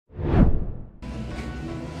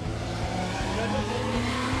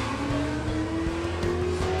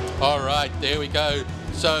All right, there we go.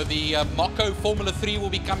 So the Mocco Formula 3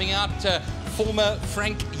 will be coming out. Former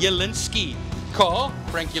Frank Jelinski car.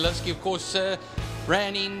 Frank Jelinski, of course,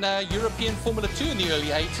 ran in European Formula 2 in the early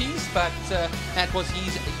 80s, but that was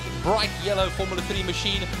his bright yellow Formula 3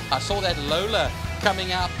 machine. I saw that Lola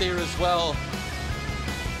coming out there as well.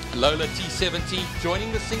 Lola T70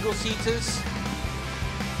 joining the single-seaters.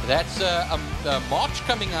 That's March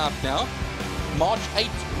coming out now. March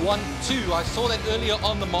 812. I saw that earlier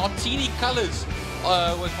on. The Martini colors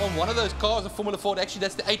was on one of those cars of Formula Ford. Actually,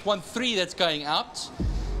 that's the 813 that's going out.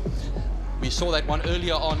 We saw that one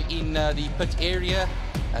earlier on in the pit area.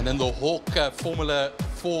 And then the Hawk Formula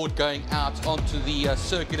Ford going out onto the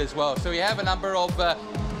circuit as well. So we have a number of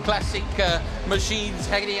classic machines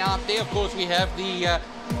hanging out there. Of course, we have the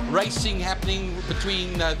racing happening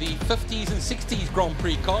between the 50s and 60s Grand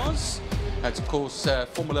Prix cars. That's, of course,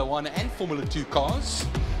 Formula 1 and Formula 2 cars.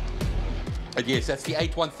 And yes, that's the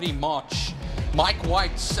 813 March. Mike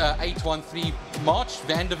White's 813 March.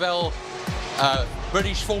 Vandervelde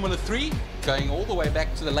British Formula 3, going all the way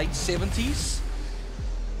back to the late 70s.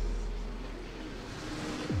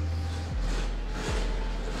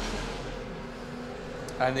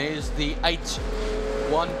 And there's the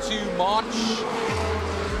 812 March.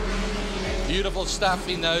 Beautiful stuff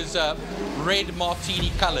in those red Martini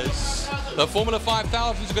colors. The Formula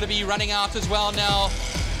 5000 is going to be running out as well now.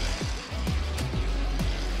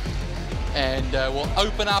 And we'll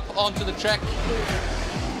open up onto the track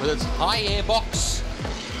with its high air box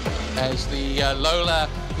as the Lola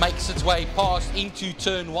makes its way past into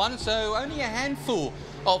turn 1. So only a handful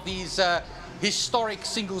of these historic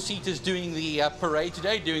single-seaters doing the parade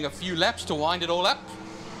today, doing a few laps to wind it all up.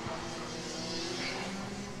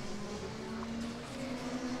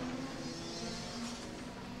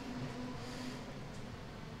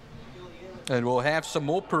 And we'll have some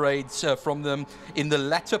more parades from them in the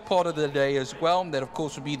latter part of the day as well. That, of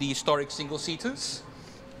course, would be the historic single-seaters.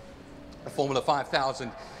 The Formula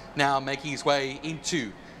 5000 now making its way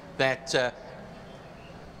into that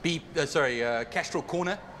Castrol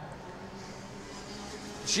corner.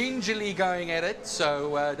 Gingerly going at it,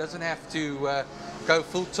 so doesn't have to go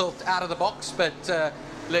full tilt out of the box, but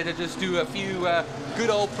let it just do a few good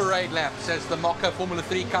old parade laps as the Mocco Formula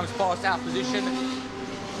 3 comes past our position.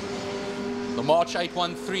 The March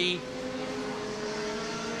 813.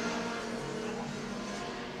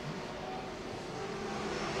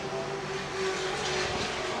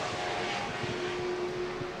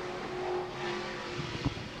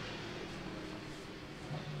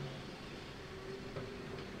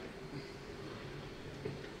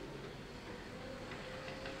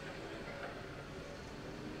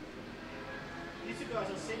 These guys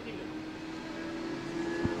are sending it.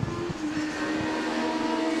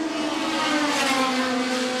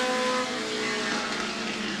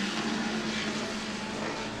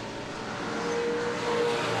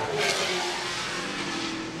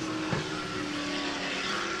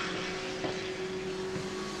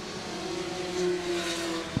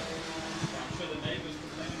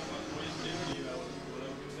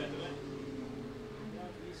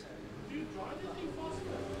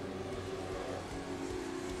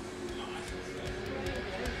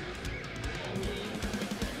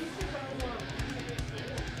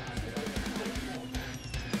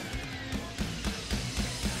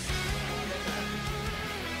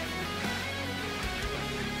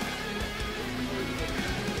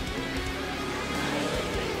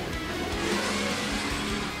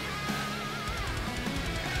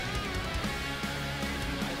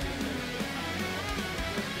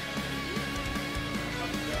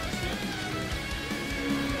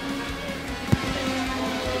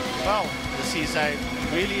 Well, this is a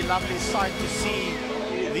really lovely sight to see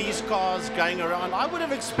these cars going around. I would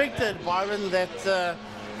have expected, Byron, that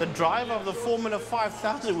the driver of the Formula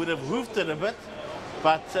 5000 would have hoofed it a bit,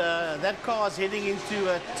 but that car is heading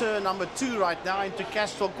into turn number 2 right now, into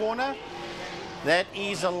Castrol corner. That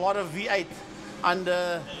is a lot of V8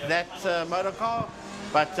 under that motor car,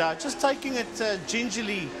 but just taking it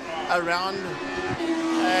gingerly around as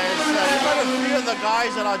you've got a few of the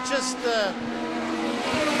guys that are just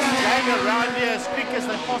going around here as quick as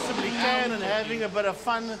they possibly can and having a bit of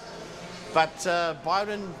fun. But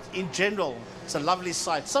Byron, in general, it's a lovely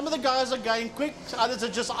sight. Some of the guys are going quick, others are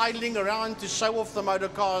just idling around to show off the motor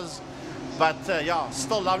cars. But yeah,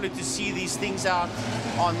 still lovely to see these things out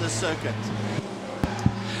on the circuit.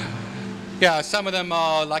 Yeah, some of them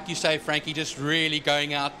are, like you say, Frankie, just really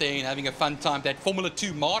going out there and having a fun time. That Formula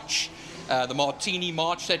 2 March, the Martini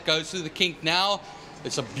March that goes through the kink now.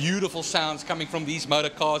 It's a beautiful sounds coming from these motor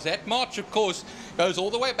cars. That march, of course, goes all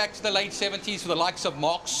the way back to the late 70s for the likes of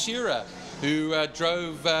Mark Sura, who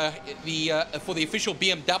drove for the official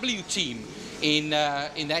BMW team in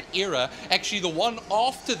that era. Actually, the one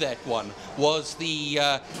after that one was the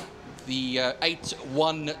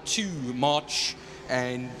 812 March,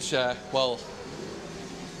 and well,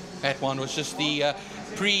 that one was just the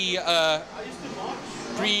pre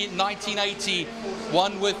 1980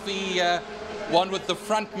 one with the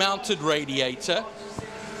front-mounted radiator.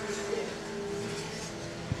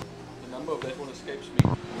 The number of that one escapes me.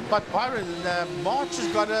 But Byron, March has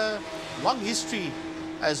got a long history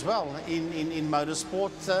as well in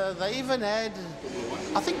motorsport. They even had,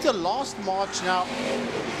 I think the last March, now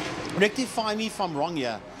rectify me if I'm wrong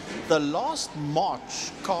here, the last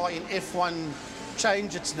March car in F1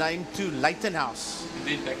 changed its name to Leighton House.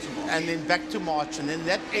 And then back to March. And then back to March. And then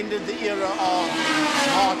that ended the era of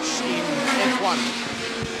March in F1.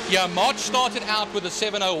 Yeah, March started out with a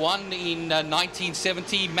 701 in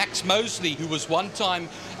 1970. Max Mosley, who was one time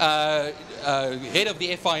head of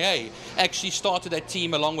the FIA, actually started that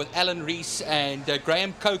team along with Alan Rees and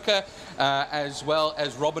Graham Coker, as well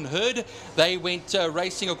as Robin Hurd. They went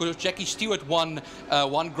racing. Of course, Jackie Stewart won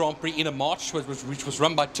one Grand Prix in a March, which was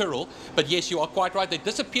run by Tyrrell. But yes, you are quite right. They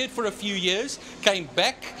disappeared for a few years, came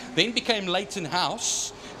back, then became Leighton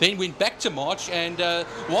House, then went back to March, and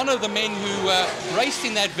one of the men who raced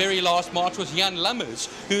in that very last March was Jan Lammers,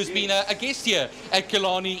 who's been a guest here at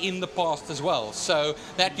Killarney in the past as well. So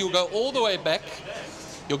that you'll go all the way back.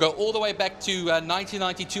 You'll go all the way back to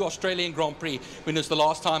 1992 Australian Grand Prix, when it was the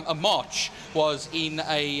last time a March was in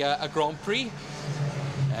a Grand Prix.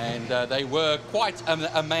 And they were quite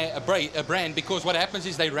a brand, because what happens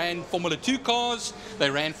is they ran Formula 2 cars, they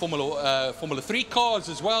ran Formula 3 cars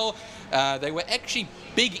as well. They were actually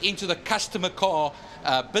big into the customer car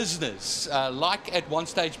business, like at one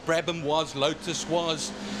stage Brabham was, Lotus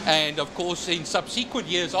was, and of course in subsequent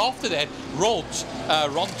years after that, Ron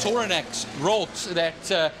Toranak's Rolt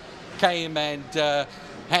that came and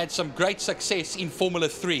had some great success in Formula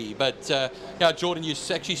 3. But yeah, Jordan, you're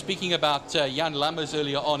actually speaking about Jan Lammers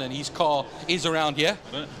earlier on, and his car is around here.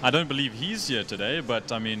 I don't believe he's here today,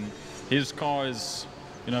 but I mean, his car is,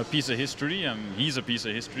 you know, a piece of history. He's a piece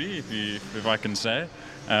of history, if I can say.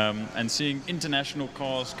 And seeing international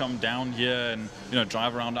cars come down here and, you know,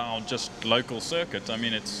 drive around our just local circuit, I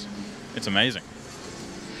mean, it's amazing.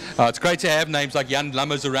 It's great to have names like Jan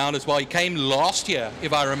Lammers around as well. He came last year,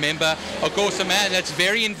 if I remember. Of course, a man that's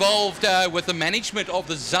very involved with the management of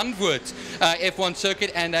the Zandvoort F1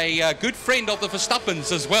 circuit, and a good friend of the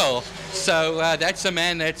Verstappens as well. So that's a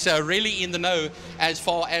man that's really in the know as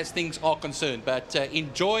far as things are concerned. But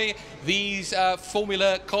enjoy these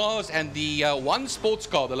Formula cars, and the one sports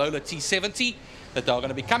car, the Lola T70, that are going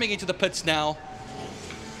to be coming into the pits now.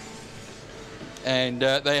 And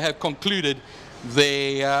they have concluded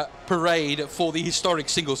their parade for the historic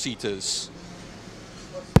single-seaters.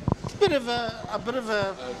 A bit of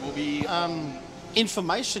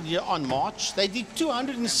information here on March. They did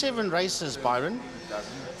 207 races, Byron.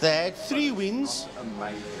 They had 3 wins,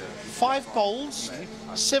 5 poles,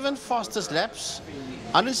 7 fastest laps,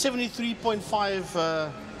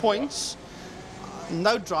 173.5 points,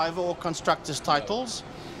 no driver or constructors titles.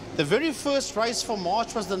 The very first race for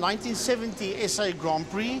March was the 1970 SA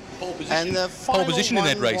Grand Prix, and the final position one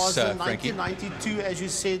in that race, was the Frankie. 1992, as you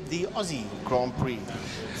said, the Aussie Grand Prix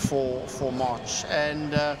for March.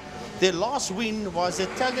 And their last win was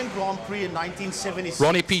the Italian Grand Prix in 1976.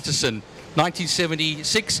 Ronnie Peterson,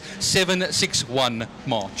 1976, 761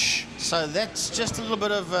 March. So that's just a little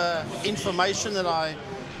bit of information that I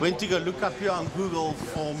went to go look up here on Google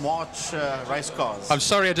for March race cars. I'm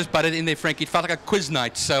sorry I just butted in there, Frankie. It felt like a quiz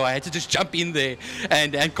night, so I had to just jump in there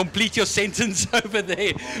and complete your sentence over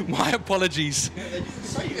there. My apologies.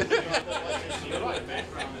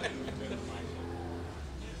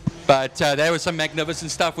 But there was some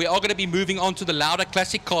magnificent stuff. We are going to be moving on to the Lauda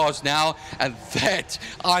Classic cars now, and that,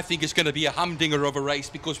 I think, is going to be a humdinger of a race,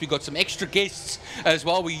 because we've got some extra guests as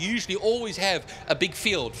well. We usually always have a big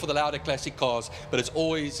field for the Lauda Classic cars, but it's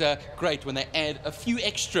always great when they add a few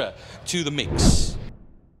extra to the mix.